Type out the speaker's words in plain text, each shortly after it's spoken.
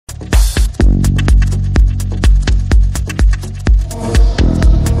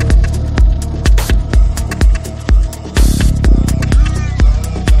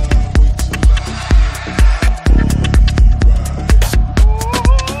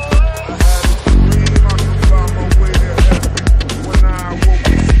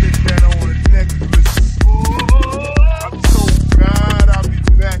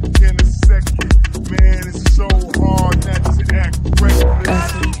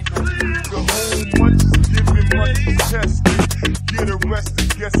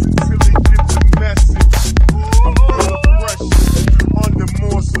guess until he gets the message. I feel the pressure under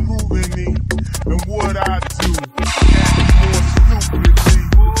more scrutiny. And what I do, act more stupidly.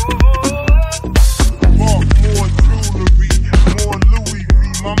 Bought more jewelry, more Louis V.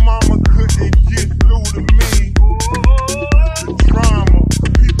 My mama couldn't get through to me. The drama,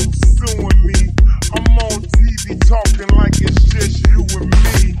 people suing me. I'm on TV talking like it's just you and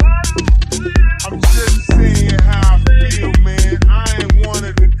me. I'm just saying how I feel, man. I ain't one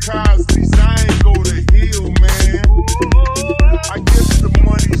of the Cosby's, I ain't go to Hill, man. I guess the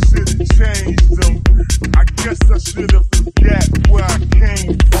money should've changed them. I guess I should've forgot where I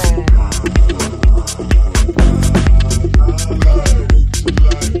came from.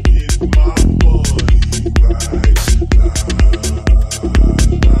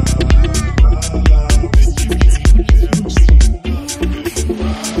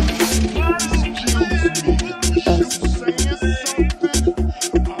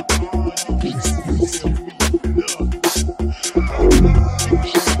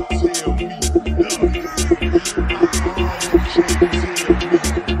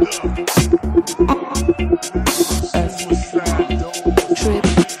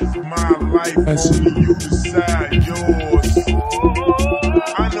 You decide yours.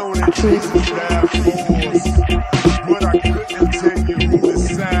 I know that you decide yours, but I couldn't tell you who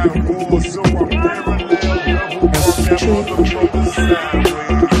decide was. So I'm parallel, double park that motherfucker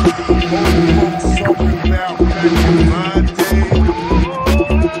sideways. Folks talking about back in my day.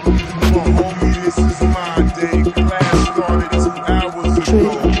 But homie, this is my day. Class started 2 hours ago.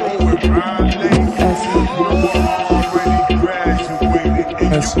 Going my lane. No, I already graduated, and you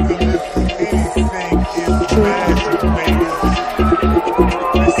can live through anything if graduated.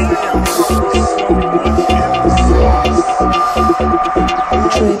 They say I'm so much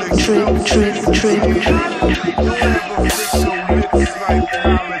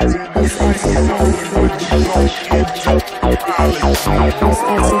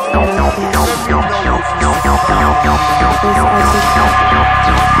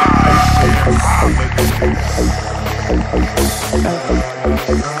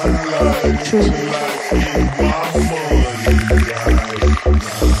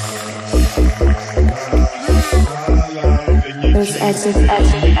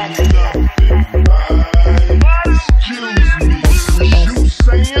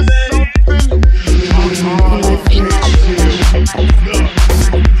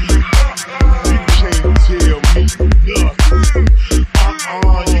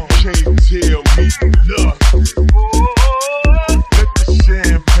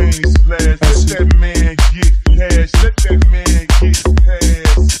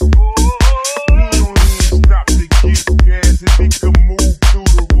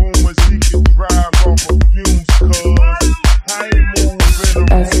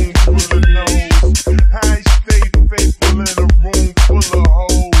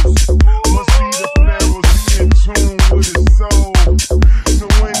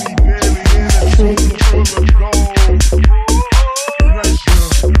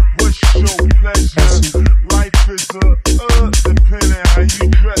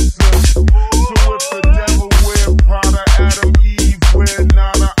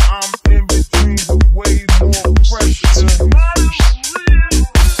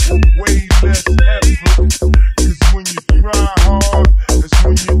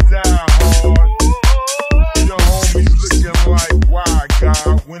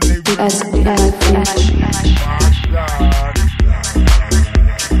when they